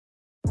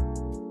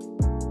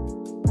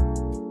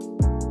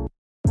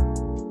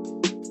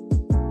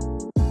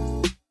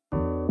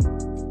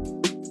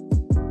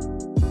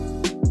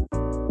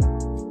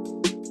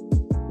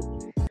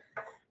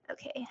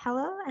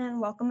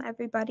welcome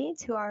everybody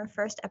to our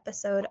first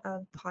episode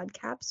of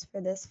PodCAPS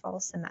for this fall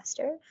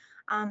semester.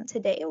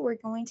 Today, we're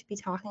going to be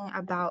talking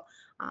about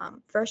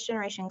first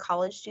generation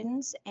college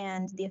students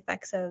and the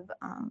effects of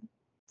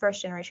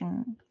first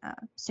generation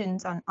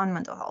students on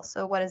mental health.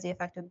 So, what is the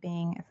effect of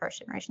being a first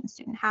generation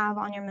student have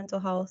on your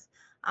mental health?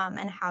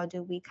 And how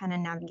do we kind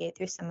of navigate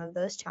through some of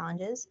those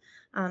challenges?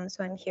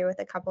 So, I'm here with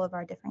a couple of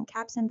our different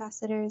CAPS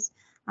ambassadors.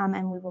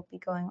 And we will be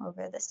going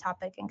over this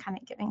topic and kind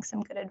of giving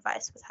some good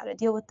advice with how to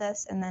deal with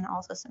this and then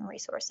also some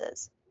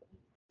resources.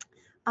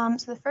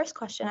 So the first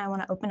question I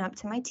want to open up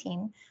to my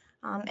team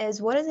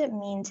is what does it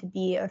mean to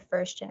be a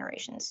first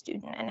generation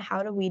student and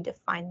how do we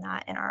define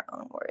that in our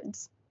own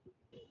words?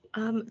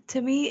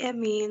 To me, it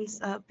means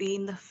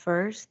being the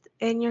first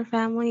in your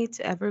family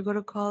to ever go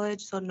to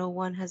college. So no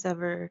one has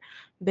ever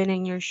been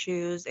in your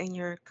shoes and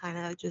you're kind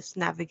of just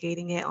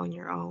navigating it on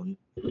your own.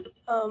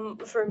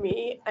 For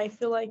me, I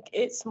feel like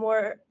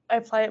I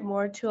apply it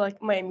more to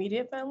like my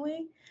immediate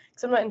family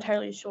because I'm not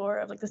entirely sure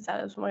of like the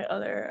status of my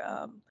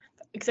other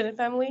extended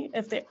family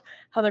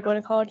how they're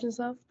going to college and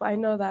stuff. But I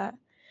know that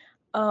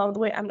the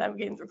way I'm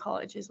navigating through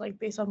college is like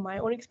based on my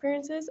own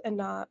experiences and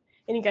not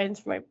any guidance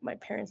from my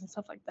parents and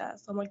stuff like that.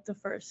 So I'm like the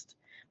first,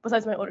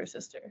 besides my older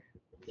sister.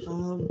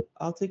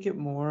 I'll take it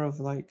more of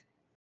like,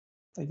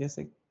 I guess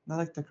like not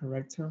like the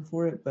correct term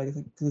for it, but I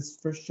think because it's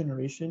first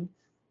generation,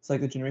 it's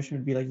like the generation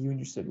would be like you and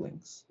your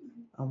siblings,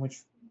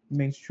 which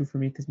remains true for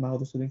me because my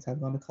older siblings have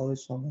gone to college,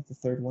 so I'm like the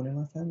third one in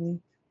my family,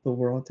 but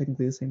we're all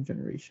technically the same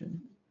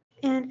generation.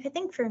 And I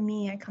think for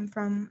me, I come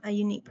from a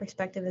unique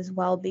perspective as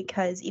well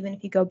because even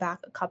if you go back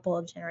a couple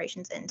of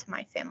generations into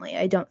my family,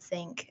 I don't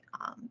think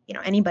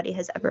anybody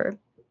has ever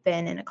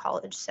been in a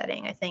college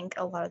setting. I think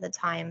a lot of the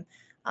time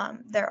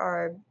there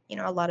are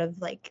a lot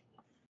of like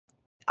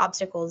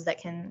obstacles that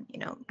can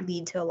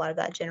lead to a lot of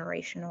that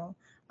generational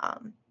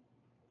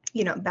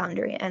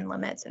boundary and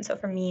limits. And so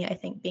for me, I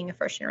think being a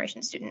first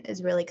generation student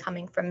is really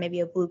coming from maybe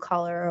a blue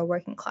collar or a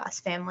working class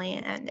family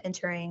and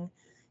entering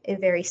a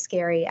very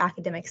scary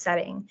academic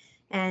setting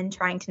and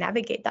trying to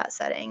navigate that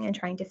setting and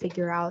trying to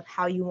figure out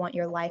how you want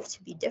your life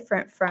to be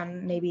different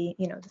from maybe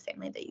the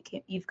family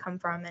that you've come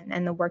from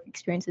and the work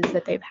experiences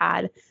that they've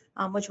had,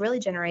 which really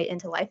generate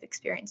into life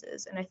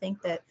experiences. And I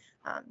think that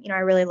I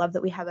really love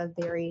that we have a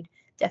varied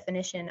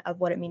definition of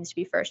what it means to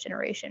be first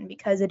generation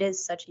because it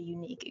is such a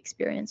unique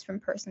experience from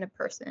person to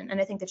person. And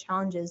I think the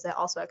challenges that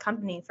also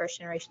accompany first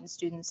generation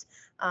students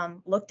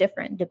look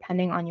different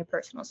depending on your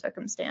personal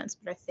circumstance.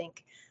 But I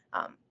think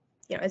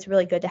it's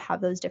really good to have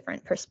those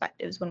different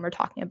perspectives when we're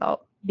talking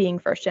about being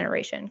first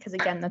generation because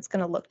again that's going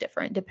to look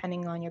different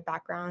depending on your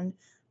background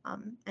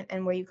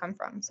and where you come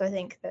from. So I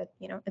think that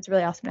it's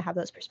really awesome to have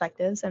those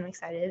perspectives. I'm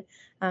excited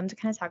to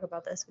kind of talk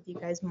about this with you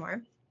guys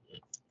more.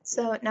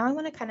 So now I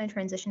want to kind of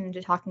transition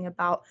into talking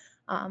about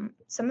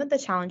some of the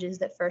challenges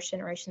that first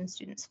generation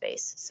students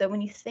face. So when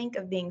you think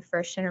of being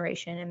first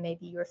generation and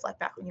maybe you reflect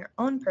back on your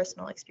own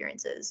personal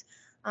experiences,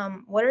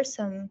 what are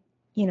some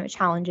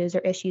challenges or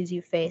issues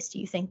you face do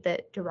you think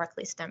that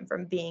directly stem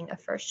from being a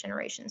first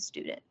generation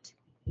student?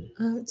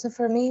 So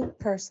for me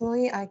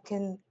personally, I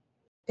think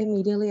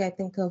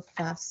of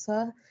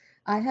FAFSA.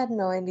 I had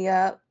no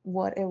idea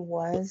what it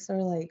was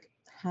or like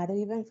how to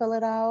even fill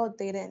it out.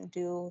 They didn't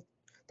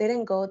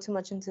go too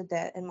much into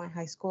debt in my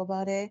high school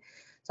about it.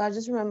 So I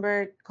just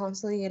remember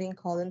constantly getting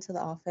called into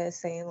the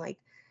office saying like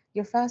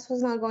your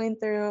FAFSA's not going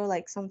through,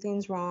 like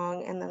something's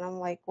wrong. And then I'm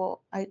like,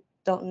 well, I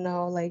don't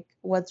know like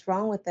what's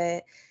wrong with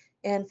it.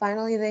 And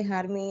finally they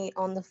had me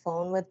on the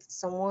phone with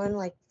someone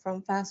like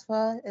from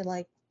FAFSA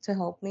like to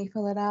help me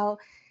fill it out,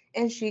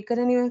 and she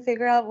couldn't even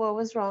figure out what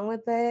was wrong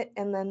with it.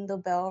 And then the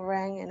bell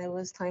rang and it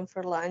was time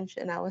for lunch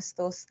and I was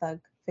still stuck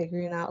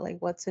figuring out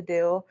like what to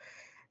do.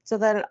 So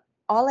then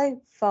all I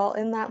felt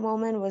in that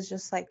moment was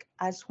just like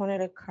I just wanted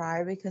to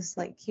cry because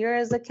like here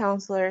is a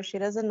counselor, she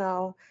doesn't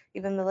know,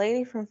 even the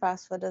lady from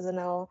fast food doesn't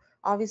know.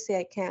 Obviously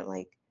I can't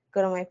like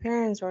go to my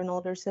parents or an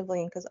older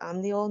sibling because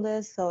I'm the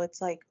oldest, so it's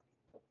like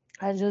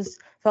I just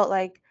felt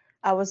like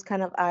I was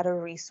kind of out of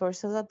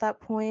resources at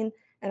that point.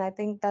 And I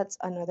think that's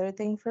another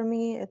thing for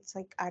me. It's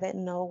like I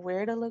didn't know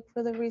where to look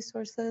for the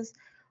resources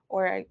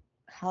or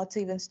how to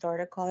even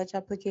start a college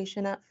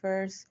application at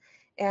first.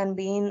 And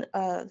being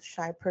a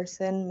shy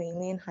person,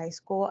 mainly in high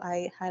school,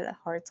 I had a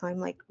hard time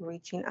like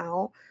reaching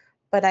out.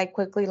 But I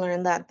quickly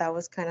learned that that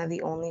was kind of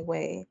the only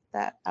way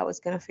that I was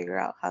going to figure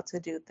out how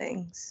to do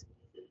things.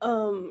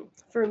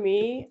 For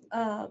me,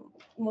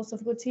 most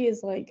difficulty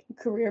is like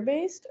career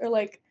based or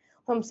like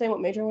when I'm saying what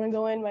major I want to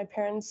go in. My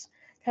parents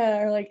kind of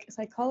are like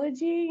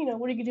psychology.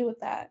 What do you do with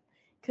that?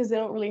 Because they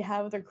don't really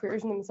have their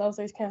careers in themselves.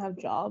 They just kind of have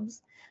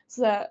jobs.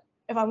 So that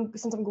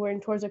since I'm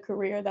going towards a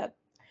career that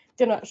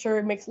they're not sure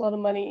it makes a lot of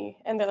money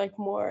and they're like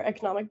more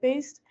economic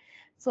based.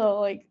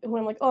 So like when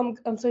I'm like, oh,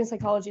 I'm studying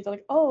psychology, they're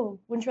like, oh,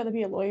 wouldn't you rather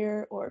be a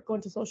lawyer or go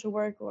into social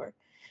work or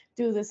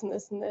do this and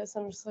this and this?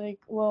 I'm just like,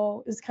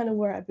 well, it's kind of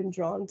where I've been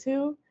drawn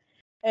to,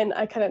 and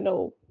I kind of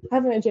know, I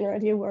have a general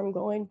idea where I'm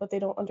going, but they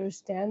don't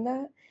understand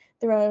that.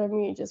 They rather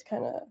me just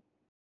kind of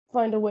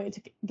find a way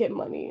to get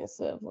money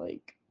instead of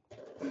like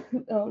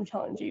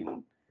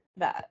challenging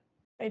that.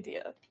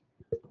 idea?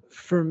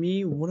 For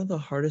me, one of the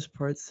hardest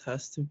parts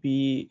has to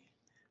be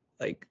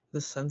like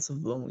the sense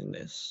of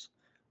loneliness.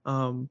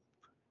 Um,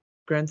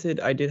 Granted,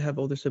 I did have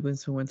older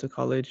siblings who went to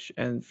college,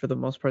 and for the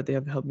most part, they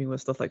have helped me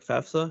with stuff like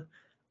FAFSA.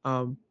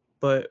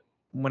 But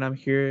when I'm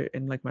here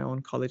in like my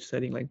own college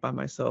setting, like by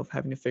myself,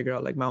 having to figure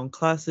out like my own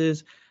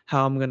classes,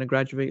 how I'm gonna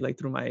graduate, like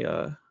through my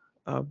uh,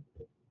 how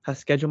to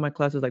schedule my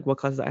classes, like what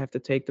classes I have to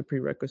take, the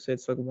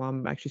prerequisites, like while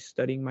I'm actually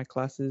studying my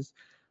classes,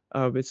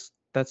 it's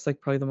that's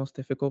like probably the most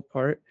difficult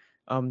part.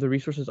 The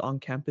resources on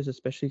campus,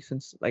 especially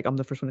since like I'm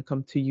the first one to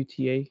come to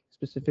UTA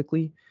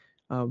specifically,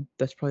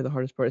 that's probably the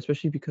hardest part,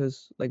 especially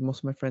because like most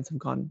of my friends have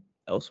gone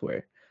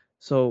elsewhere.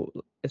 So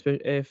if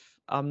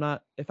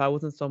I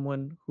wasn't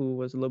someone who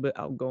was a little bit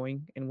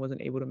outgoing and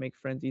wasn't able to make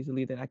friends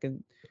easily, then I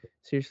can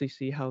seriously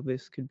see how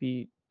this could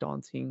be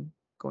daunting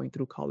going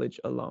through college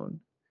alone.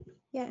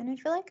 Yeah, and I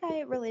feel like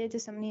I related to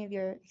so many of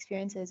your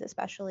experiences,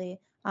 especially,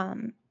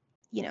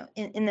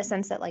 in the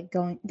sense that like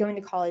going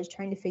to college,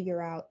 trying to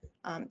figure out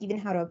even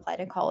how to apply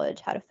to college,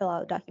 how to fill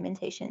out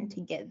documentation to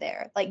get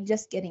there. Like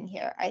just getting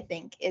here, I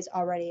think, is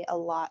already a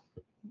lot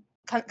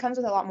comes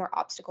with a lot more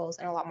obstacles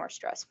and a lot more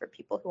stress for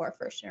people who are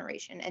first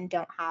generation and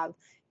don't have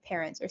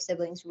parents or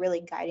siblings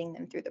really guiding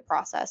them through the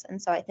process. And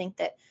so I think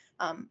that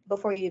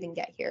before you even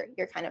get here,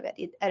 you're kind of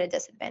at a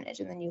disadvantage.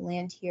 And then you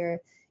land here,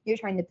 you're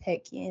trying to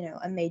pick,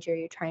 a major,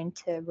 you're trying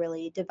to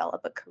really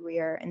develop a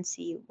career and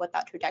see what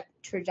that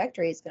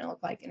trajectory is going to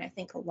look like. And I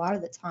think a lot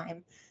of the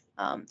time,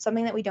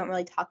 something that we don't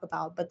really talk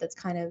about, but that's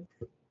kind of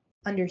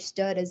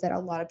understood is that a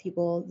lot of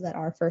people that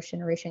are first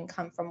generation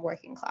come from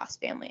working class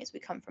families. We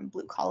come from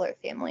blue collar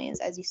families.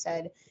 As you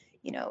said,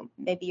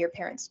 maybe your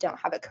parents don't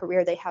have a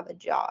career, they have a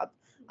job.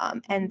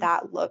 And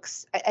that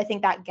looks, I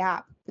think that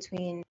gap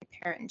between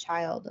parent and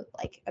child, of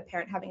like a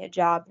parent having a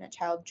job and a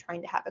child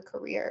trying to have a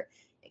career,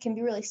 it can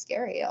be really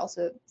scary.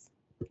 Also,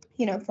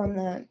 from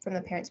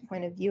the parents'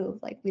 point of view,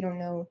 like we don't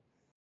know,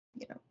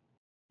 you know,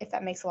 if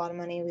that makes a lot of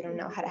money, we don't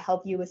know how to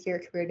help you with your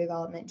career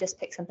development. Just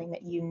pick something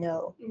that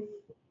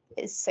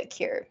is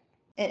secure.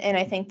 And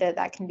I think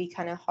that can be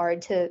kind of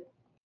hard to,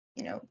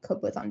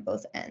 cope with on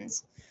both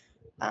ends.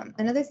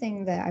 Another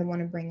thing that I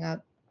want to bring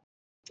up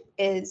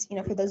is,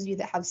 for those of you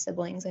that have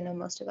siblings, I know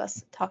most of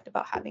us talked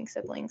about having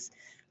siblings.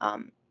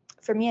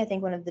 For me, I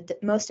think one of the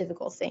most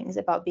difficult things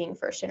about being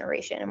first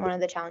generation, and one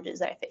of the challenges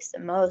that I faced the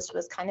most,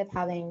 was kind of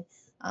having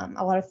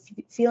a lot of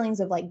feelings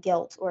of like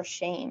guilt or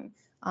shame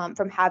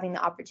from having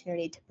the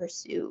opportunity to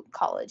pursue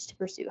college, to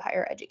pursue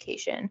higher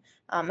education,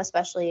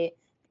 especially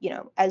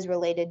as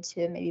related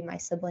to maybe my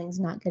siblings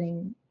not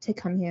getting to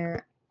come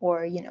here,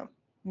 or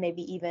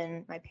maybe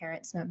even my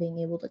parents not being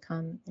able to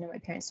come. My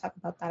parents talk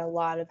about that a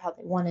lot, of how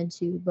they wanted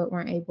to but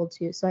weren't able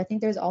to. So I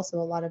think there's also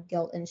a lot of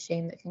guilt and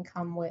shame that can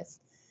come with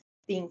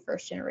being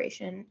first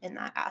generation in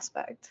that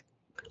aspect.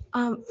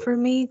 For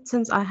me,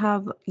 since I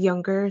have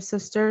younger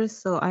sisters,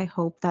 so I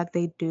hope that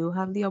they do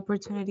have the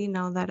opportunity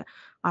now that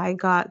I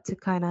got to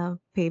kind of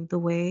pave the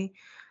way.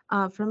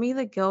 For me,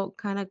 the guilt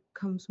kind of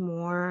comes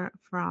more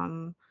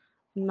from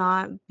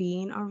not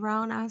being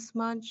around as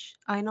much.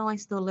 I know I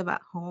still live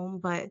at home,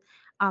 but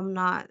I'm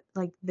not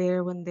like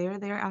there when they're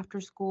there after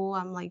school.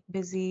 I'm like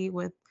busy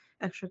with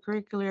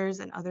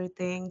extracurriculars and other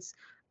things.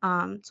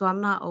 So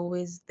I'm not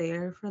always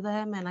there for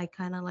them, and I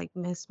kind of like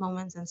miss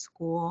moments in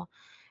school,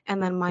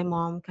 and then my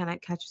mom kind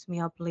of catches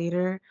me up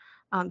later.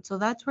 So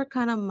that's where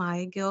kind of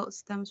my guilt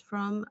stems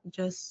from,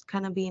 just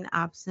kind of being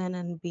absent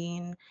and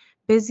being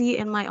busy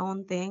in my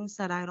own things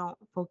that I don't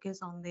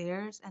focus on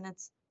theirs. And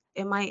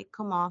it might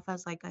come off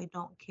as like I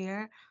don't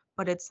care,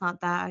 but it's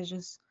not that.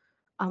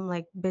 I'm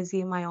like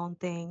busy in my own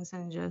things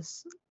and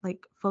just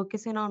like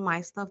focusing on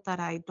my stuff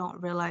that I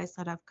don't realize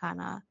that I've kind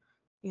of,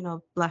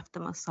 left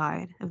them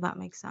aside, if that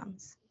makes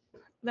sense.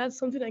 That's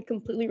something I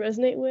completely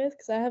resonate with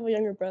because I have a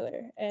younger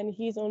brother and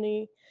he's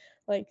only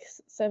like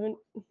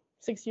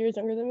 6 years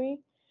younger than me.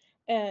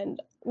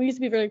 And we used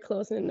to be very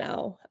close, and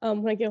now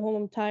when I get home,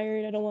 I'm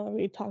tired. I don't want to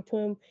really talk to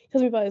him. He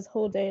tells me about his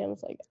whole day. I'm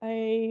just like,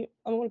 I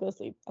want to go to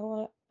sleep.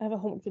 I have a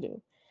homework to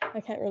do.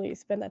 I can't really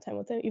spend that time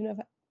with him,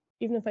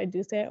 even if I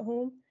do stay at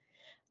home.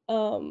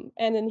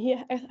 And then he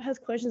has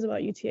questions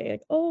about UTA,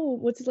 like, oh,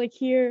 what's it like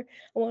here?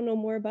 I want to know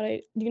more about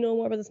it. Do you know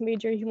more about this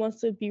major? He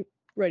wants to be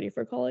ready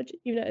for college,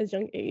 even at his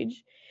young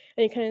age.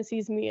 And he kind of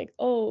sees me like,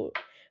 oh,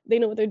 they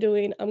know what they're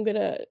doing. I'm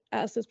gonna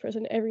ask this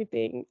person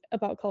everything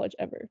about college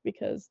ever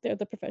because they're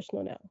the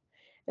professional now.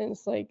 And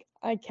it's like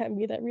I can't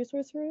be that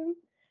resource for him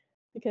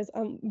because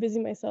I'm busy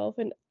myself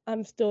and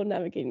I'm still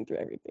navigating through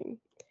everything.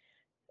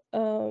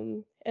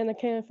 And I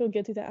kind of feel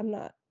guilty that I'm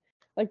not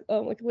like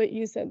what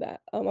you said,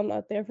 that I'm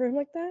not there for him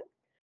like that.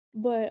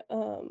 But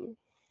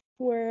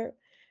where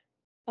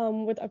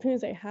with the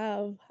opportunities I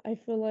have, I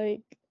feel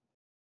like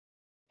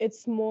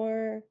it's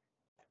more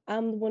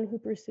I'm the one who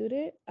pursued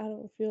it. I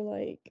don't feel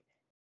like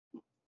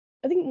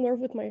I think more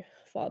with my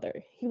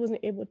father. He wasn't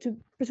able to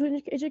pursue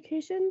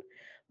education,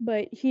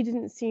 but he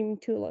didn't seem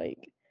to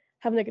like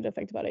have a negative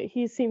effect about it.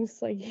 He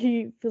seems like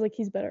he feels like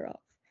he's better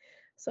off.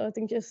 So I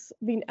think just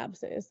being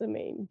absent is the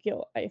main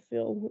guilt I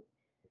feel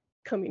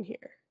coming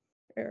here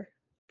or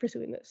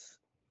pursuing this.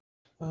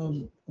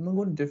 I'm gonna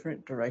go in a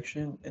different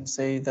direction and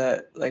say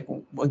that like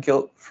a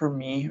guilt for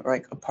me or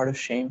like a part of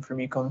shame for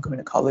me coming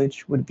to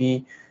college would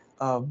be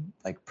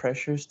like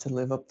pressures to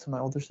live up to my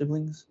older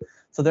siblings.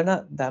 So they're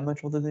not that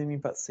much older than me,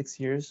 about 6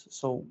 years.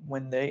 So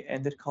when they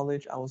ended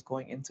college, I was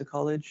going into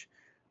college,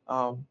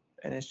 and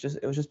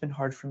it was just been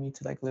hard for me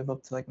to like live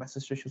up to like my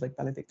sister. She was like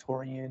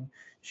valedictorian.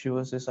 She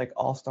was this like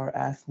all-star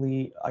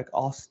athlete, like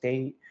all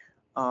state.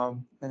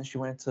 And she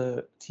went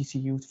to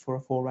TCU for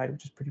a full ride,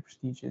 which is pretty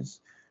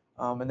prestigious.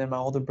 And then my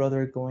older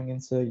brother going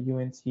into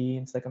UNT,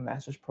 into like a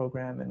master's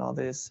program and all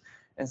this.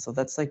 And so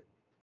that's like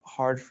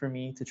hard for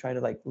me to try to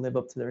like live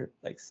up to their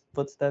like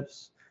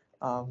footsteps.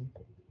 Um,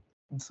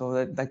 and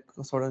so that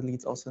sort of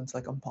leads also into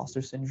like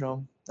imposter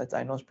syndrome that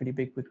I know is pretty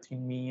big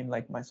between me and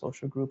like my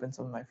social group and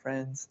some of my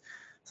friends.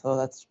 So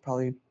that's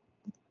probably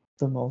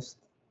the most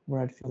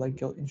where I'd feel like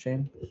guilt and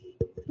shame.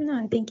 No,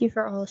 and thank you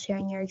for all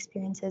sharing your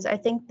experiences. I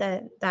think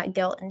that that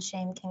guilt and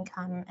shame can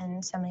come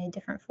in so many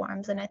different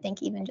forms, and I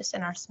think even just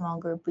in our small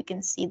group, we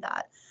can see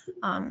that.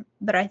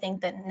 But I think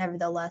that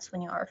nevertheless,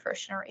 when you are a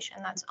first generation,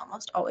 that's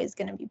almost always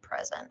going to be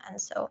present, and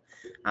so,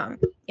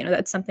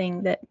 that's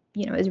something that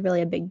is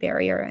really a big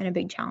barrier and a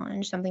big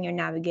challenge, something you're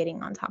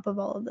navigating on top of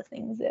all of the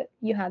things that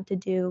you have to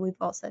do. We've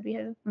all said we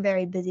have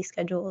very busy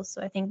schedules,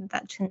 so I think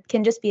that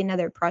can just be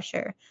another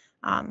pressure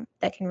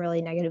that can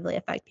really negatively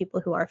affect people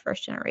who are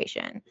first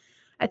generation.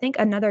 I think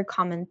another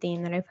common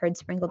theme that I've heard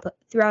sprinkled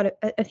throughout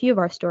a few of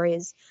our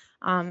stories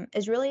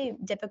is really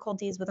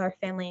difficulties with our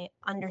family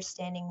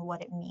understanding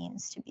what it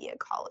means to be a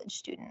college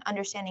student,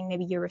 understanding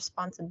maybe your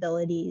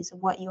responsibilities,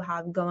 what you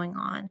have going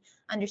on,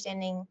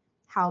 understanding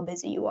how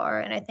busy you are.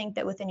 And I think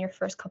that within your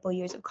first couple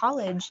years of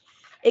college,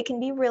 it can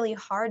be really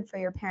hard for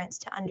your parents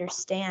to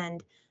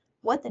understand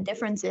what the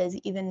difference is,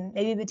 even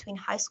maybe between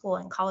high school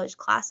and college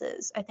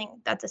classes. I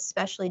think that's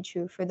especially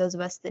true for those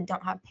of us that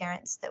don't have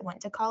parents that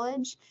went to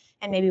college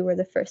and maybe we're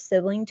the first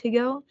sibling to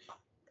go.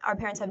 Our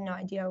parents have no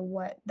idea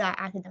what that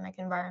academic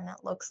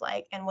environment looks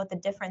like and what the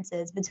difference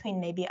is between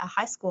maybe a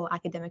high school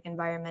academic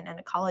environment and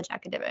a college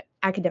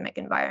academic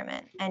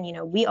environment. And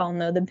we all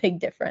know the big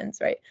difference,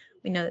 right?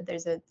 We know that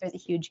there's a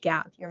huge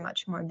gap. You're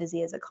much more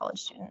busy as a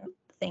college student.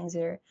 Things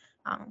are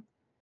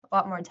a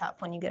lot more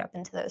tough when you get up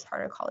into those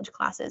harder college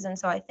classes. And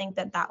so I think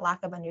that that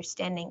lack of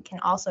understanding can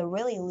also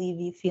really leave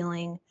you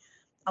feeling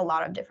a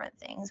lot of different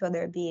things,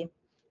 whether it be,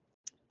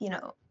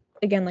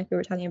 again, like we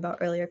were talking about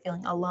earlier,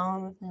 feeling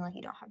alone, feeling like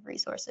you don't have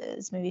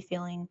resources, maybe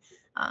feeling,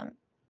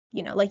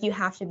 like you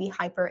have to be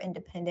hyper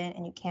independent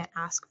and you can't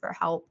ask for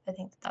help. I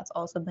think that that's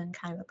also been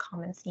kind of a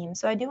common theme.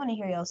 So I do want to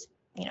hear y'all's,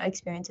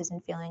 experiences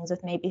and feelings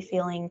with maybe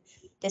feeling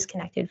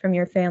disconnected from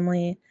your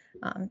family,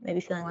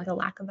 maybe feeling like a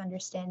lack of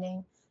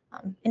understanding,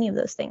 any of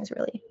those things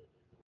really.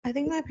 I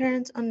think my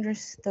parents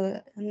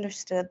understood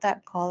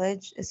that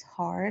college is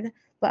hard,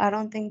 but I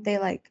don't think they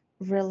like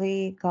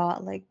really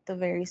got like the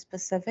very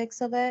specifics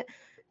of it.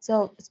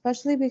 So,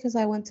 especially because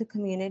I went to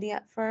community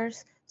at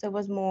first, so it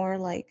was more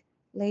like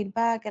laid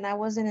back and I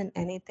wasn't in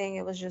anything.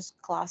 It was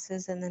just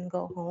classes and then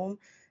go home.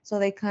 So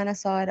they kind of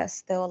saw it as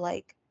still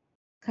like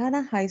kind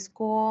of high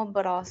school,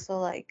 but also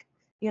like,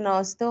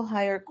 still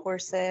higher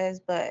courses,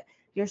 but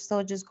you're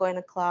still just going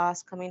to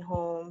class, coming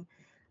home.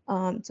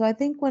 So I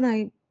think when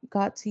I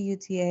got to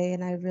UTA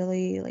and I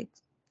really like,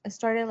 I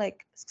started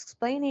like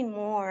explaining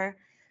more,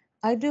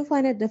 I do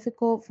find it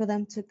difficult for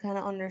them to kind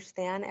of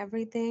understand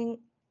everything,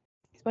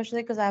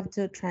 especially because I have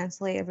to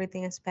translate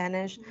everything in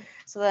Spanish.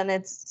 So then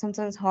it's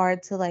sometimes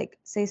hard to like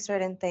say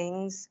certain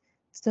things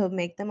to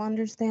make them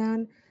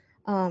understand.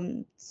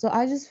 So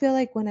I just feel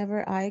like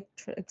whenever I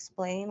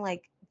explain,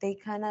 like they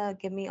kind of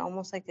give me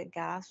almost like a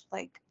gasp,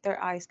 like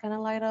their eyes kind of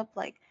light up,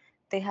 like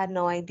they had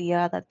no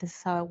idea that this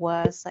is how it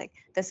was, like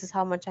this is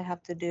how much I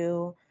have to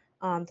do,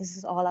 this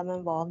is all I'm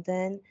involved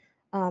in.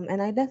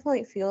 And I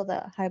definitely feel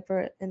that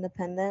hyper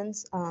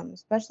independence,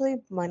 especially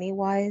money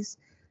wise,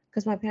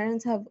 because my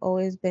parents have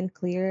always been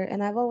clear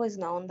and I've always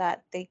known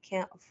that they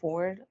can't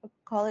afford a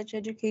college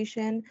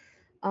education.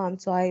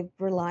 So I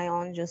rely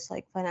on just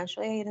like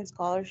financial aid and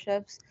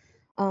scholarships.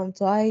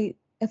 So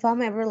if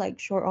I'm ever like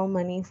short on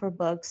money for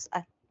books,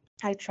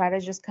 I try to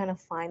just kind of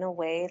find a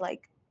way,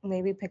 like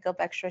maybe pick up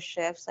extra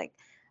shifts. Like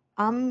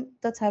I'm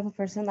the type of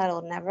person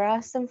that'll never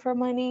ask them for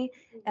money,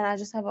 and I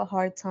just have a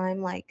hard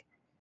time like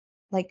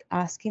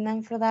asking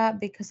them for that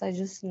because I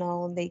just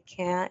know they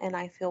can't and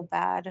I feel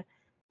bad,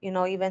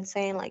 even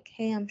saying like,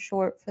 hey, I'm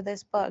short for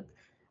this book.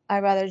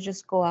 I'd rather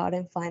just go out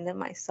and find it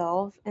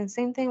myself. And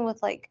same thing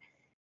with like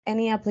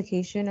any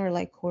application or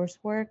like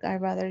coursework.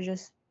 I'd rather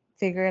just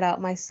figure it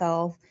out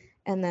myself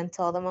and then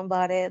tell them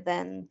about it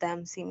than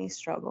them see me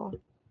struggle.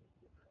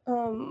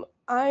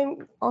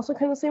 I'm also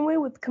kind of the same way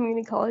with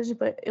community college,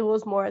 but it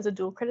was more as a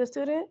dual credit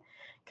student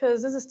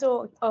because this is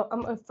still,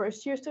 I'm a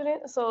first year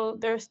student, so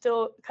they're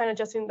still kind of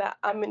adjusting that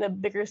I'm in a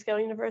bigger scale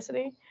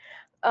university.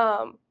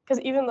 Because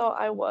even though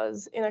I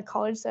was in a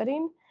college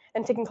setting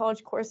and taking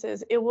college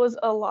courses, it was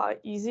a lot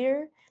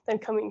easier than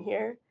coming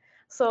here.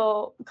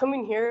 So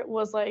coming here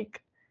was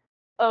like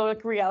a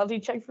reality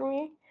check for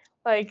me.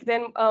 Like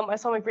then I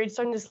saw my grades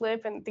starting to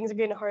slip and things are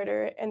getting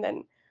harder, and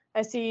then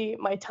I see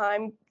my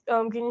time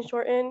getting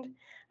shortened.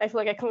 I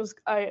feel like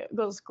I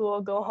go to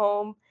school, go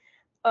home,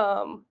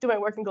 do my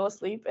work, and go to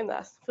sleep, and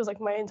that feels like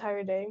my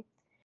entire day.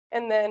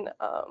 And then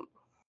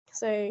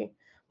say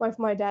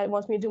my dad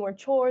wants me to do more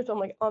chores, but I'm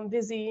like, I'm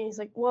busy. He's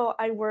like, well,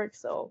 I work,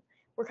 so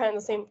we're kind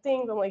of the same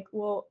thing. But I'm like,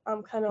 well,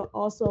 I'm kind of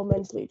also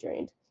mentally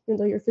drained. Even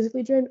though you're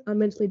physically drained, I'm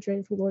mentally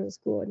drained from going to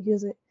school, and he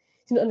doesn't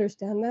seem to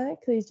understand that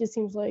because it just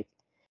seems like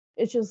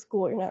it's just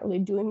school. You're not really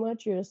doing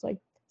much. You're just like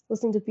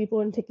listening to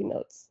people and taking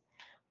notes.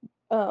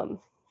 Um,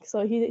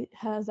 so he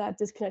has that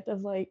disconnect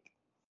of like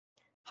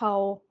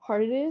how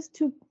hard it is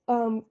to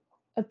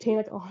obtain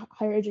like a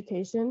higher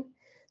education.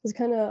 It's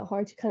kind of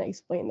hard to kind of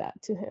explain that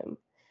to him.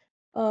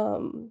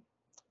 And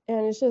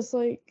it's just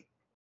like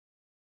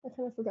I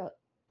kind of forgot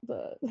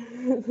the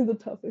the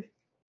topic.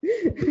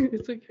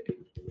 It's okay.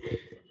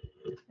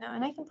 No,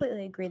 and I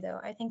completely agree though.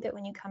 I think that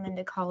when you come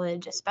into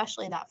college,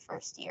 especially that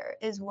first year,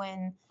 is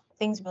when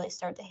things really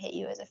start to hit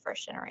you as a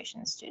first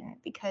generation student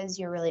because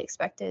you're really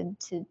expected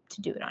to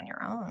do it on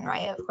your own,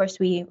 right? Of course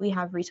we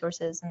have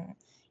resources and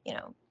you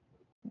know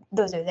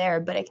those are there,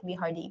 but it can be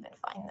hard to even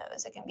find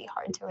those. It can be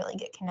hard to really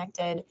get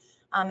connected.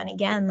 And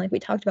again, like we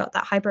talked about,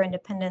 that hyper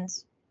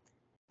independence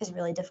is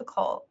really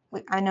difficult.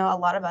 I know a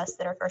lot of us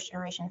that are first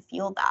generation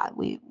feel that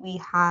we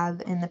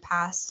have in the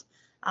past,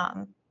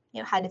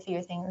 had to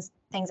figure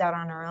things out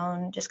on our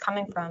own. Just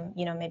coming from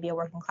maybe a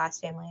working class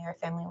family or a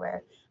family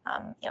where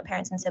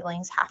parents and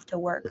siblings have to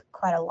work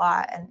quite a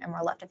lot, and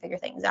we're left to figure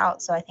things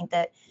out. So I think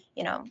that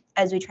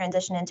as we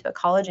transition into a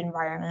college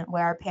environment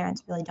where our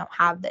parents really don't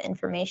have the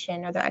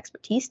information or the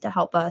expertise to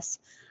help us,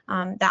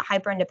 that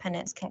hyper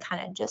independence can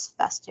kind of just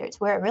fester to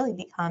where it really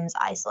becomes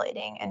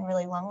isolating and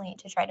really lonely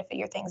to try to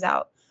figure things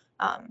out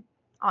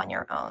on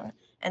your own.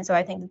 And so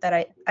I think that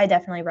I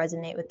definitely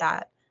resonate with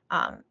that.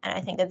 And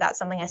I think that that's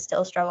something I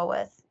still struggle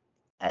with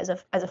as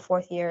a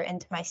fourth year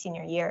into my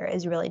senior year,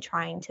 is really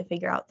trying to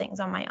figure out things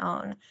on my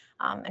own,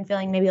 and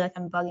feeling maybe like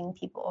I'm bugging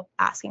people,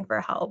 asking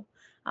for help.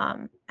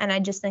 And I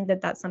just think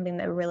that that's something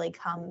that really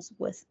comes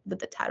with the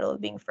title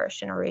of being first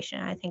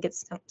generation. I think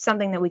it's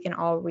something that we can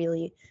all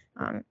really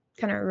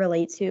kind of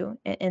relate to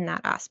in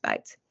that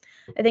aspect.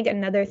 I think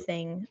another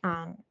thing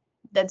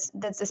that's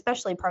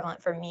especially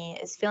prevalent for me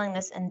is feeling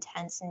this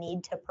intense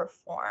need to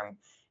perform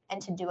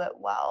and to do it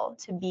well,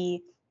 to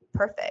be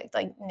perfect,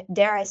 like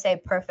dare I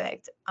say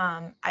perfect.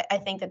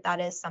 I think that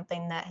is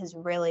something that has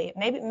really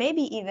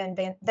maybe even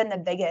been the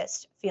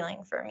biggest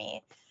feeling for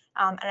me.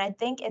 And I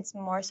think it's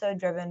more so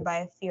driven by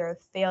a fear of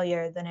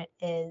failure than it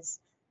is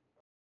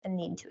a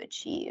need to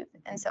achieve.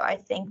 And so I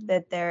think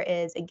that there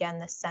is, again,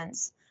 the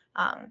sense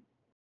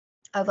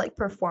of like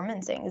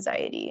performance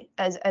anxiety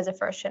as a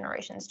first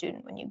generation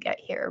student when you get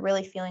here,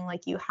 really feeling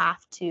like you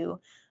have to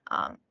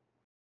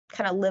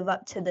kind of live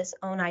up to this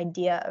own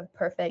idea of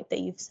perfect that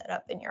you've set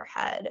up in your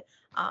head,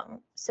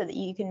 so that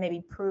you can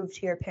maybe prove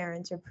to your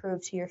parents or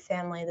prove to your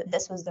family that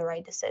this was the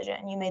right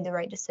decision. You made the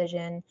right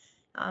decision.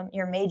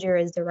 Your major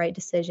is the right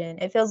decision.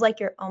 It feels like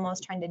you're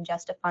almost trying to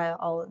justify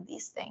all of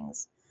these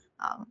things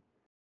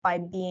by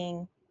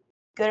being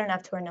good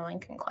enough to where no one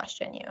can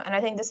question you. And I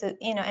think this is,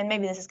 and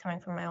maybe this is coming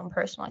from my own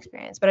personal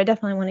experience, but I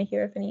definitely want to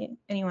hear if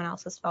anyone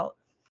else has felt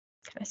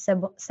kind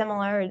of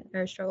similar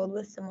or struggled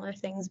with similar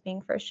things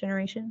being first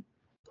generation.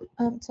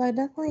 So I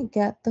definitely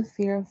get the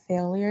fear of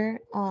failure.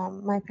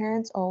 My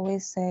parents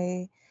always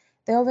say,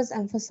 they always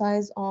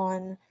emphasize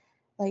on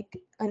like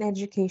an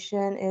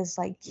education is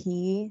like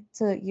key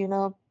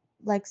to,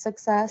 like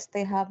success.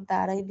 They have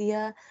that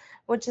idea,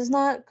 which is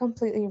not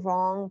completely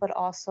wrong, but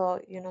also,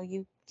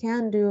 you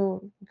can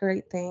do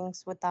great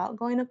things without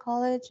going to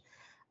college.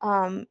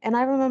 And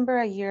I remember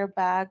a year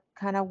back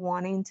kind of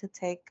wanting to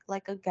take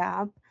like a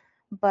gap,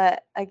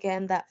 but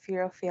again, that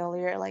fear of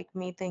failure, like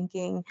me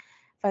thinking,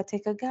 if I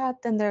take a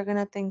gap, then they're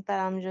gonna think that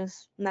I'm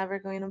just never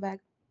going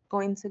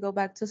to go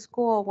back to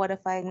school. What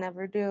if I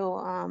never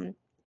do?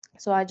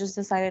 So I just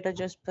decided to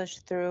just push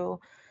through,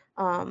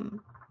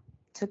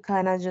 to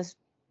kind of just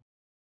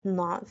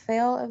not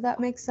fail, if that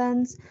makes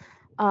sense.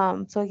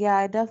 So yeah,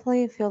 I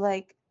definitely feel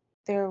like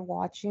they're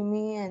watching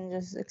me and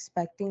just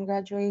expecting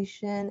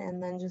graduation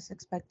and then just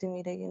expecting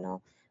me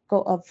to,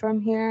 go up from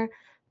here,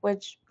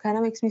 which kind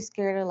of makes me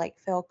scared to like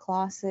fail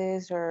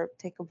classes or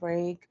take a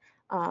break.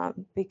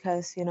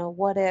 Because,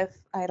 what if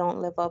I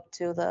don't live up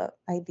to the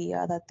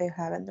idea that they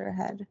have in their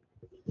head?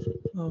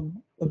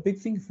 A big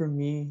thing for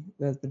me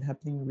that's been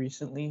happening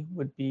recently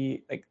would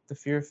be like the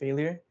fear of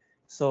failure.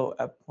 So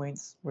at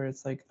points where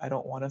it's like I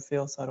don't want to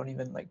fail, so I don't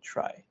even like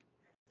try.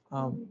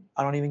 I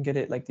don't even get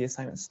it like the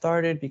assignment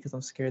started because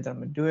I'm scared that I'm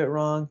gonna do it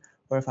wrong,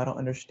 or if I don't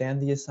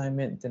understand the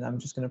assignment, then I'm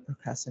just gonna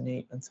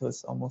procrastinate until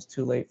it's almost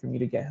too late for me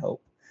to get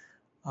help.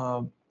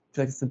 I feel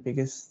like it's the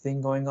biggest thing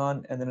going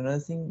on. And then another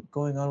thing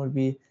going on would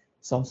be,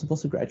 so I'm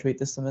supposed to graduate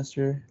this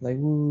semester, like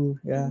woo,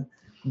 yeah.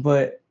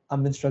 But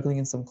I've been struggling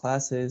in some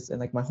classes, and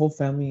like my whole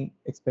family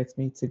expects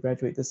me to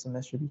graduate this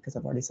semester because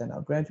I've already sent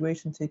out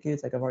graduation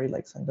tickets. Like I've already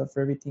like signed up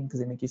for everything because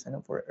they make you sign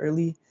up for it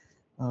early.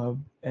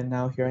 And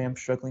now here I am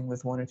struggling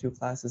with one or two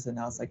classes, and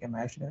now it's like, am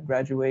I actually gonna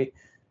graduate?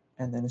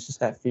 and then it's just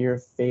that fear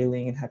of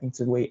failing and having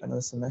to wait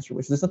another semester,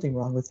 which there's nothing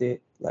wrong with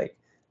it. Like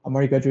I'm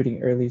already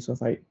graduating early, so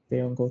if I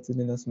fail and go through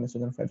the next semester,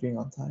 then I'm graduating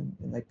on time,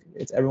 and like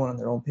it's everyone on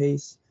their own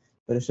pace.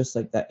 But it's just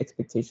like that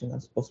expectation that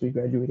I'm supposed to be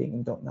graduating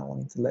and don't not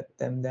wanting to let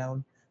them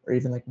down or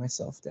even like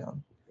myself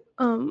down.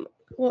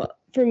 Well,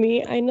 for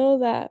me, I know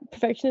that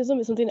perfectionism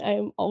is something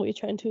I'm always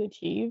trying to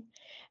achieve,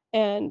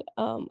 and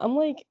I'm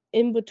like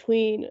in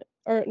between,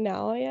 or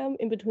now I am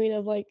in between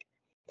of like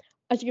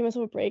I should give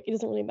myself a break. It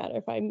doesn't really matter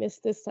if I miss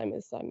this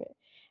assignment,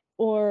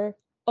 or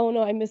oh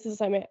no, I missed this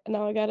assignment, and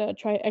now I gotta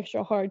try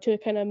extra hard to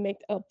kind of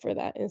make up for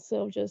that instead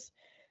of just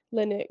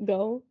letting it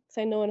go. Because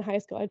I know in high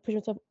school I'd push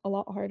myself a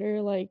lot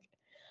harder. Like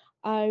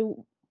I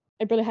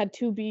I barely had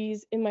 2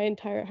 Bs in my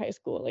entire high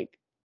school like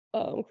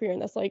career,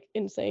 and that's like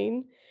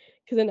insane.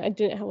 Because then I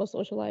didn't have a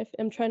social life.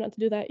 I'm trying not to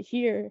do that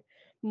here.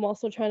 I'm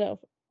also trying to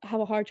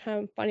have a hard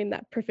time finding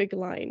that perfect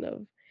line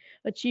of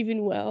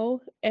achieving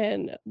well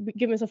and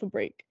give myself a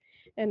break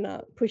and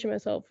not pushing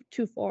myself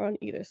too far on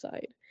either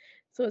side.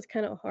 So it's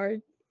kind of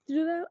hard to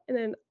do that. And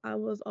then I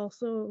was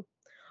also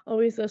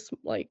always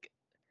like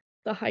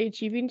the high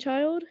achieving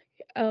child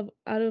of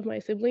out of my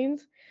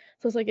siblings.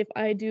 So it's like if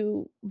I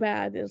do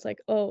bad, then it's like,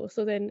 oh,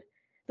 so then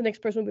the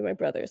next person will be my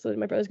brother. So then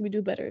my brother's gonna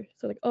do better.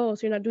 So like, oh,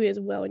 so you're not doing as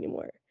well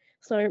anymore.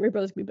 So now your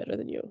brother's gonna be better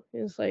than you.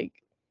 And it's like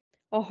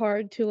all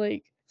hard to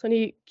like so I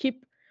need to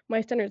keep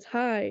my standards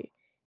high,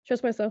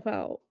 stress myself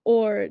out,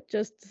 or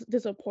just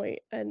disappoint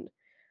and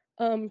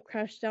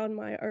crash down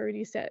my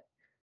already set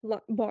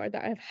bar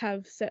that I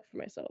have set for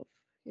myself,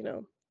 you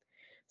know.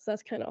 So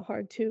that's kind of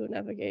hard to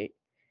navigate.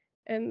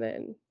 And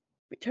then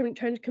trying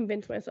to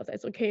convince myself that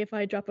it's okay if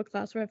I drop a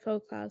class or I fail a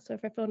class or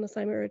if I fail an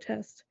assignment or a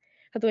test.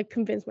 I have to like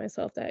convince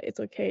myself that it's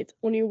okay, it's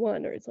only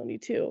one or it's only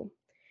two,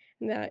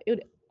 and that it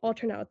would all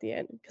turn out at the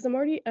end. Because I'm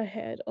already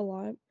ahead a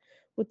lot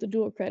with the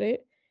dual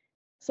credit.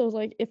 So it's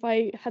like if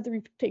I had to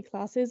retake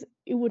classes,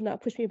 it would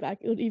not push me back.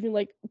 It would even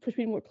like push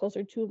me more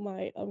closer to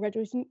my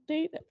graduation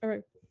date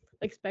or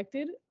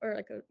expected or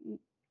like a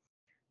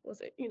was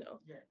it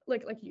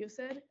like you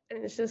said,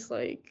 and it's just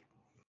like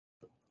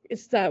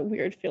it's that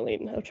weird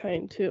feeling of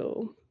trying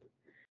to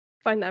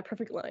find that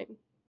perfect line.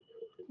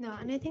 No,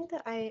 and I think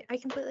that I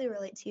completely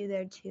relate to you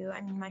there too. I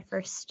mean, my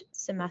first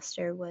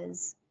semester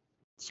was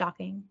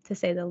shocking to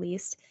say the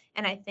least.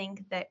 And I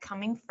think that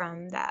coming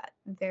from that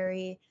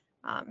very,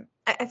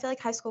 I feel like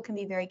high school can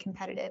be very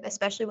competitive,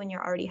 especially when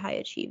you're already high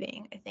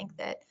achieving. I think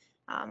that,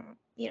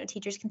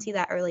 teachers can see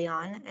that early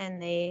on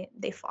and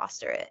they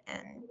foster it.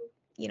 And,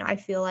 I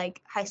feel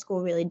like high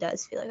school really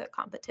does feel like a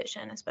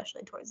competition,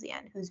 especially towards the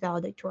end, who's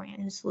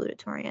valedictorian, who's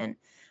salutatorian.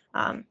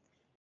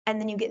 And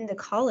then you get into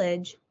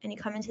college and you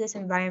come into this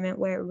environment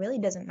where it really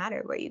doesn't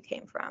matter where you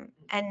came from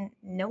and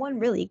no one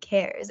really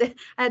cares.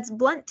 It's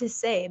blunt to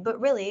say, but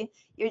really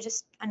you're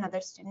just another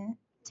student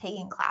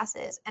taking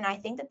classes. And I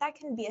think that that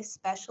can be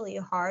especially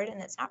hard,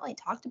 and it's not really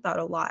talked about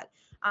a lot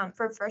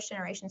for first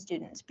generation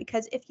students,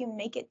 because if you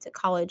make it to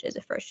college as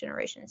a first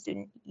generation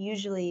student,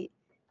 usually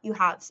you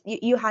had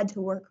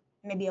to work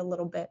maybe a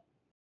little bit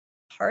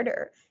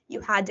harder. You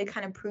had to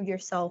kind of prove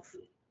yourself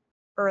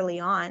early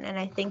on. And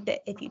I think that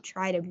if you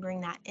try to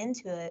bring that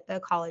into a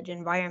college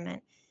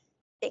environment,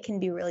 it can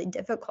be really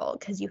difficult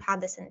because you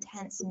have this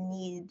intense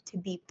need to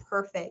be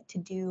perfect, to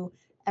do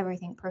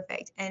everything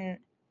perfect. And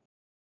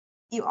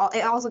it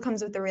also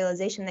comes with the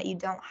realization that you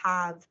don't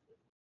have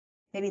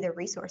maybe the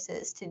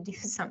resources to do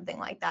something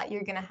like that.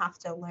 You're going to have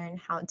to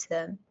learn how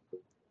to,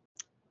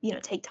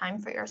 take time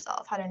for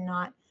yourself, how to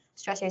not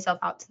stress yourself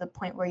out to the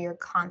point where you're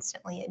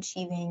constantly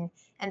achieving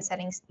and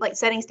setting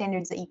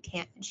standards that you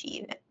can't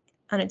achieve,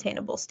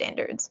 unattainable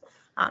standards.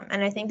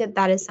 And I think that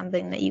that is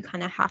something that you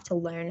kind of have to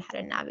learn how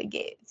to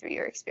navigate through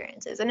your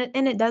experiences. And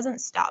it doesn't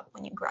stop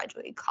when you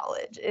graduate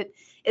college.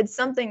 It's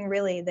something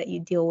really that you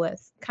deal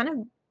with kind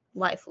of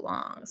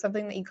lifelong,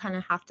 something that you kind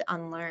of have to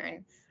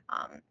unlearn.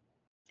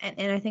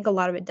 And I think a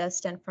lot of it does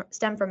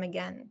stem from,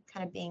 again,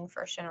 kind of being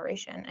first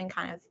generation and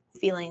kind of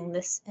feeling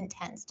this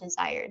intense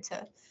desire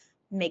to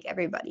make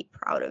everybody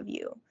proud of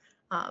you.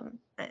 And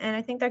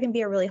I think that can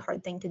be a really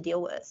hard thing to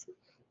deal with.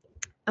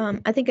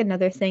 I think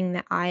another thing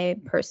that I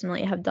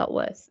personally have dealt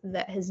with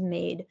that has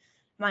made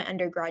my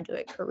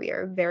undergraduate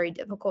career very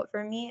difficult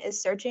for me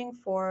is searching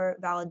for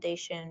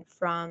validation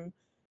from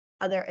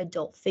other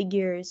adult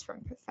figures,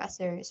 from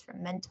professors,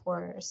 from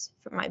mentors,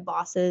 from my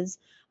bosses,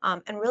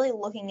 and really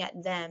looking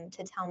at them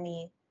to tell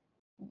me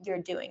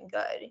you're doing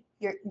good,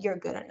 you're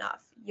good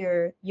enough,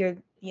 you're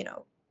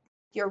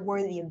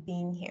worthy of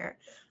being here.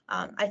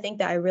 I think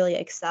that I really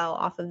excel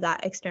off of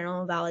that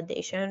external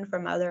validation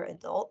from other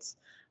adults.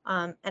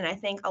 And I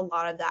think a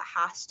lot of that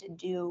has to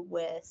do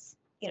with,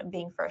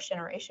 being first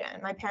generation.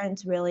 My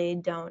parents really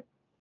don't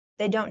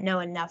know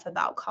enough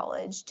about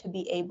college to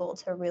be able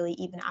to really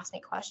even ask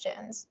me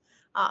questions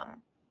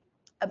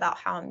about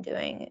how I'm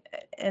doing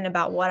and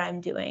about what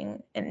I'm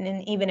doing.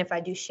 And even if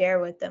I do share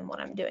with them what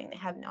I'm doing, they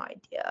have no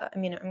idea. I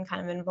mean, I'm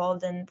kind of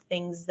involved in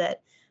things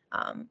that,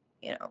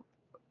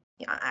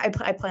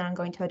 I plan on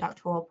going to a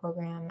doctoral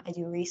program. I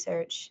do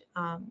research,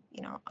 on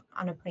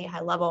a pretty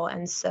high level.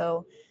 And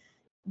so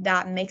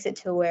that makes it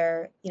to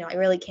where, I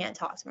really can't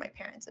talk to my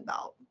parents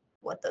about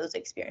what those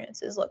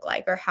experiences look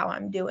like or how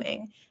I'm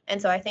doing.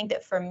 And so I think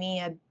that for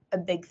me, a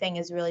big thing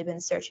has really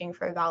been searching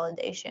for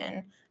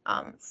validation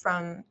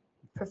from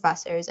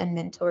professors and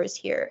mentors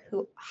here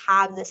who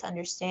have this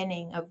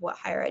understanding of what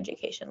higher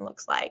education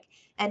looks like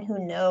and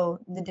who know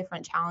the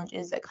different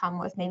challenges that come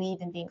with maybe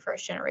even being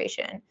first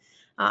generation.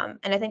 And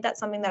I think that's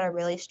something that I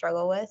really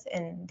struggle with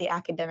in the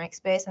academic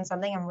space and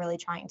something I'm really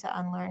trying to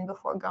unlearn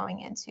before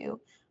going into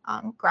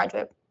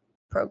graduate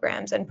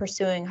programs and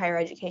pursuing higher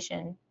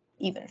education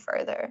even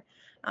further.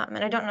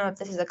 And I don't know if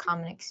this is a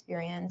common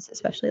experience,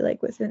 especially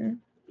like within,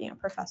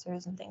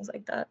 professors and things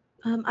like that.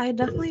 I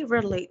definitely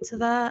relate to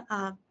that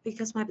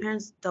because my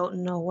parents don't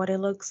know what it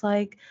looks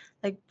like.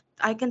 Like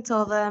I can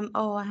tell them,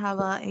 oh, I have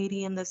a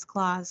 80 in this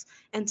class,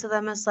 and to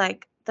them it's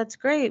like that's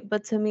great,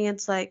 but to me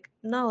it's like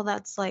no,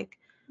 that's like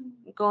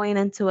going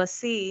into a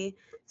C.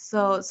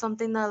 So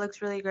something that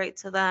looks really great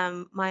to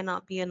them might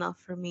not be enough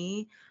for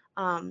me.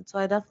 So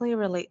I definitely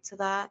relate to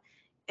that,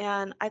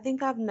 and I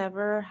think I've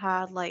never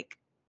had like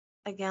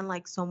again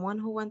like someone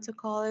who went to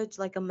college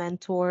like a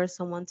mentor,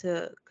 someone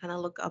to kind of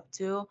look up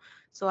to.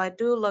 So I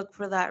do look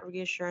for that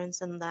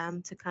reassurance in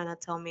them to kind of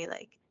tell me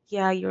like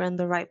yeah, you're in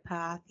the right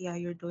path, yeah,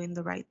 you're doing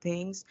the right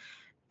things,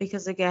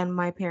 because again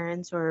my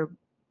parents or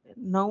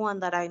no one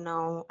that I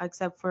know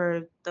except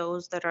for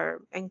those that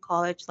are in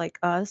college like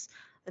us,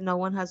 no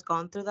one has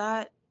gone through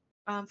that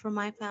from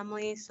my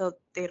family, so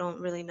they don't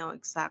really know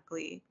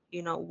exactly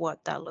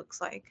what that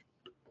looks like.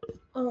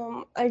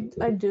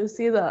 I do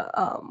see the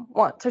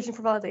want searching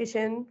for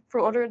validation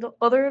from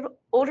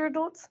older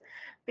adults,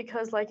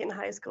 because like in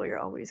high school you're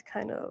always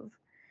kind of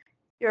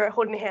you're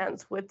holding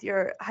hands with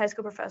your high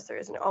school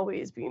professors and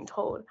always being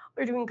told, oh,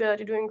 you're doing good,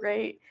 you're doing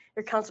great,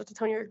 your counselors are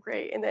telling you you're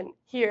great, and then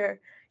here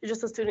you're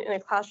just a student in a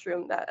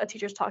classroom that a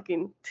teacher's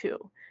talking to,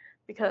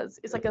 because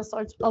it's like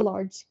a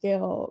large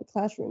scale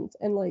classrooms,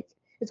 and like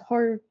it's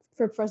hard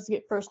for professors to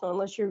get personal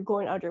unless you're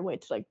going out of your way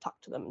to like talk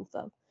to them and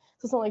stuff.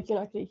 So it's not like you're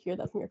not going to hear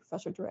that from your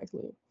professor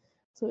directly.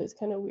 So it's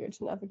kind of weird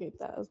to navigate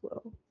that as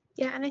well.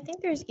 Yeah, and I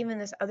think there's even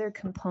this other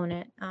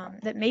component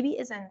that maybe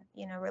isn't,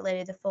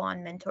 related to full-on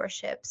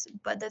mentorships,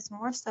 but that's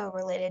more so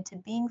related to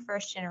being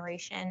first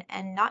generation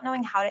and not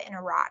knowing how to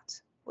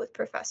interact with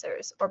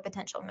professors or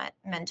potential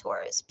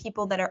mentors,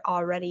 people that are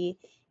already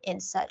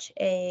in such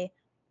a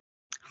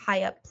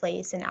high up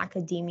place in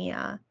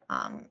academia,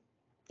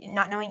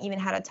 not knowing even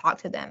how to talk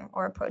to them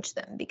or approach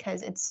them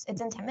because it's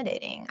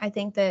intimidating. I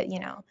think that,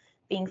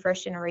 being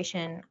first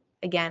generation,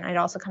 again, it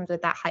also comes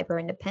with that hyper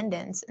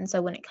independence. And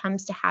so when it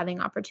comes to having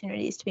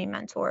opportunities to be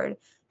mentored,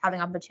 having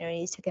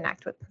opportunities to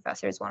connect with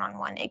professors one on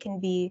one, it can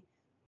be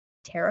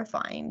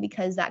terrifying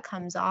because that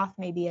comes off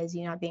maybe as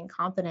you not being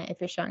competent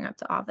if you're showing up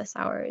to office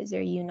hours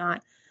or you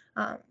not,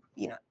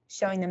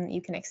 showing them that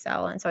you can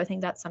excel. And so I think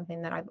that's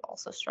something that I've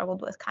also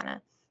struggled with kind of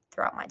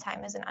throughout my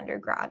time as an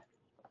undergrad.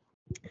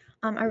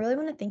 I really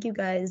want to thank you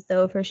guys,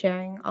 though, for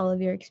sharing all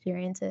of your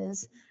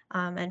experiences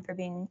and for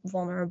being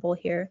vulnerable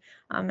here.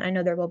 I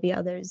know there will be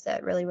others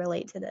that really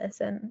relate to this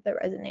and that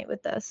resonate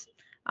with this.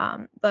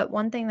 But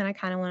one thing that I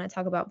kind of want to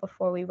talk about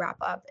before we wrap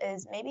up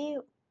is maybe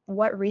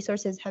what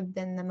resources have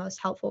been the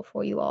most helpful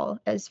for you all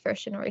as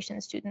first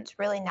generation students,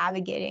 really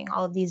navigating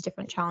all of these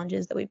different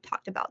challenges that we've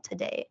talked about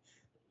today.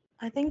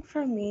 I think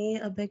for me,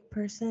 a big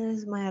person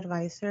is my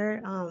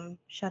advisor.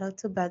 Shout out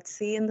to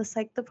Betsy in the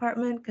psych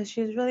department because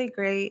she's really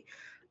great.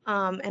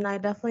 And I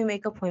definitely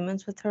make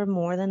appointments with her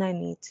more than I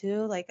need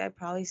to. Like I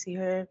probably see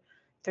her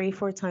 3,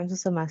 4 times a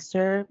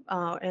semester,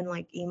 and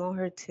like email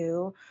her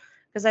too,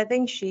 because I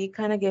think she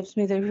kind of gives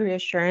me the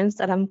reassurance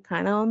that I'm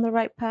kind of on the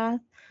right path.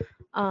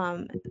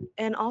 Um,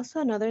 and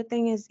also another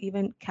thing is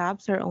even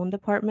CAPS, our own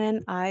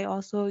department. I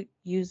also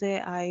use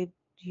it. I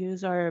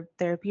use our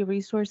therapy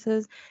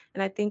resources,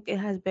 and I think it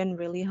has been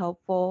really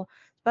helpful,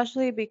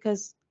 especially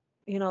because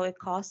it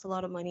costs a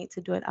lot of money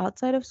to do it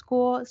outside of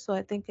school. So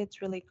I think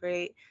it's really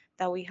great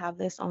that we have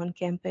this on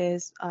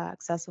campus,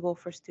 accessible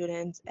for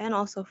students, and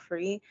also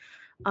free.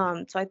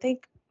 So I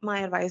think my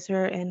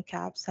advisor and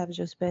CAPS have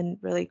just been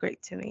really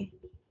great to me.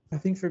 I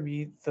think for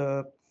me,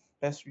 the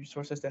best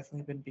resource has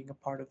definitely been being a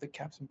part of the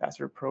CAPS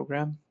Ambassador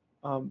program.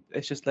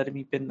 It's just letting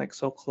me been like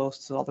so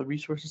close to all the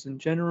resources in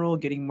general,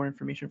 getting more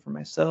information for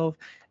myself,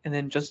 and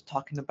then just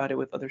talking about it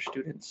with other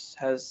students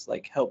has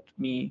like helped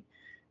me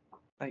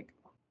like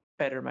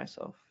better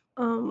myself.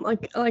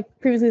 Like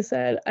previously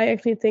said, I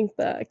actually think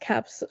the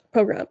CAPS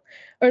program,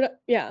 or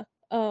yeah,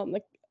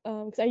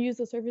 because I use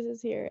the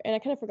services here, and I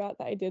kind of forgot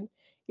that I did,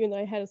 even though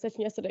I had a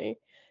session yesterday,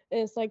 and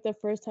it's like the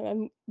first time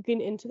I'm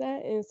getting into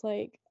that, and it's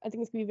like I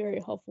think it's gonna be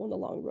very helpful in the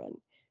long run,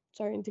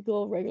 starting to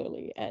go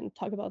regularly and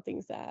talk about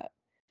things that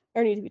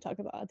are need to be talked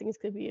about. I think it's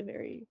gonna be a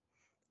very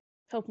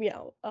help me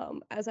out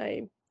as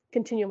I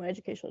continue my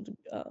educational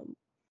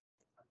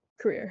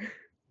career.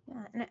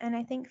 Yeah, and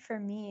I think for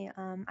me,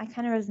 I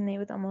kind of resonate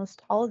with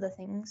almost all of the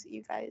things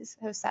you guys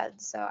have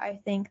said. So I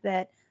think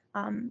that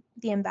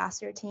the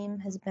ambassador team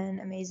has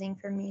been amazing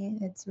for me.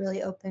 It's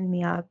really opened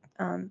me up,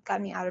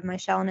 got me out of my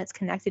shell, and it's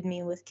connected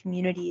me with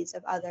communities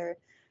of other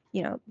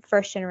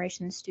first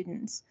generation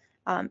students.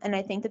 And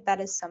I think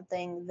that is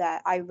something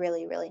that I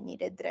really, really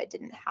needed that I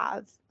didn't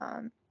have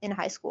in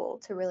high school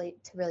to really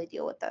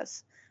deal with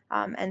this.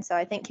 And so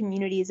I think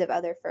communities of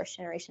other first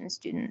generation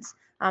students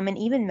and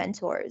even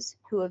mentors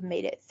who have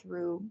made it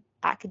through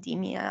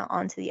academia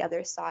onto the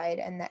other side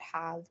and that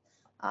have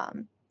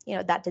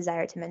that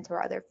desire to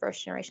mentor other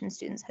first generation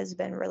students has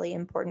been really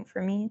important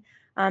for me.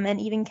 And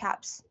even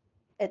CAPS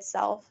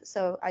itself.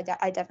 So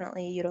I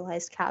definitely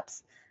utilized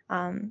CAPS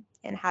and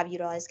have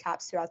utilized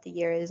CAPS throughout the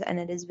years, and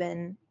it has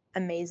been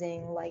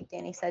amazing, like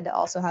Danny said, to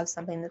also have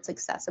something that's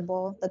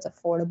accessible, that's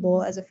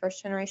affordable as a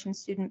first generation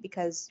student,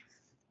 because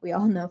we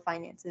all know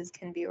finances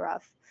can be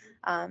rough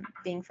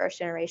being first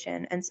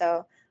generation. And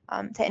so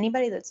to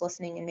anybody that's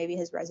listening and maybe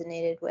has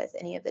resonated with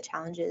any of the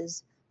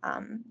challenges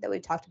that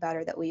we've talked about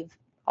or that we've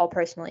all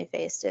personally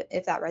faced,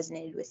 if that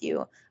resonated with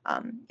you,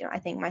 I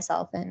think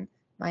myself and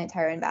my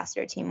entire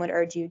ambassador team would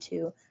urge you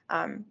to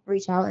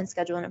reach out and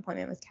schedule an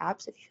appointment with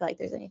CAPS if you feel like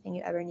there's anything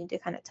you ever need to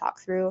kind of talk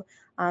through.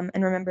 And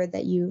remember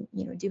that you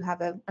do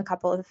have a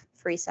couple of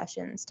free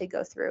sessions to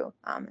go through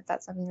if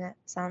that's something that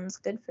sounds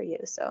good for you.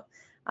 So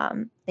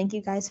thank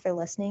you guys for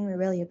listening. We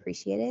really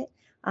appreciate it.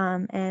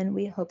 And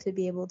we hope to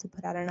be able to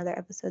put out another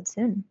episode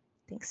soon.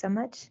 Thanks so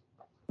much.